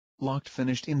Lochte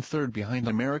finished in third behind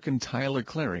American Tyler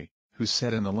Clary, who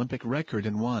set an Olympic record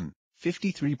in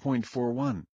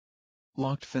 1:53.41.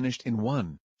 Lochte finished in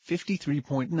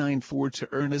 1:53.94 to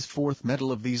earn his fourth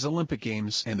medal of these Olympic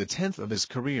Games and the 10th of his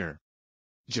career.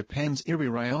 Japan's Iri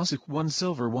Ryosuke won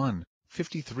silver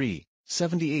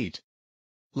 1:53.78.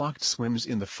 Lochte swims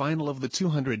in the final of the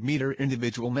 200-meter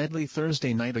individual medley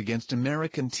Thursday night against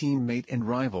American teammate and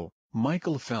rival,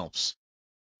 Michael Phelps.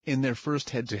 In their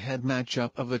first head-to-head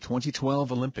matchup of the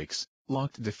 2012 Olympics,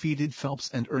 Lochte defeated Phelps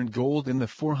and earned gold in the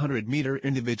 400-meter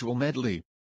individual medley.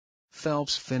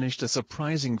 Phelps finished a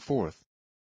surprising fourth.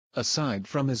 Aside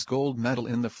from his gold medal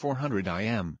in the 400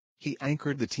 IM, he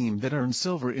anchored the team that earned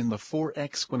silver in the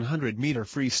 4x100-meter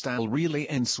freestyle relay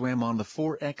and swam on the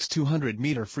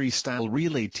 4x200-meter freestyle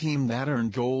relay team that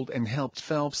earned gold and helped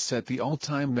Phelps set the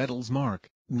all-time medals mark,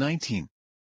 19.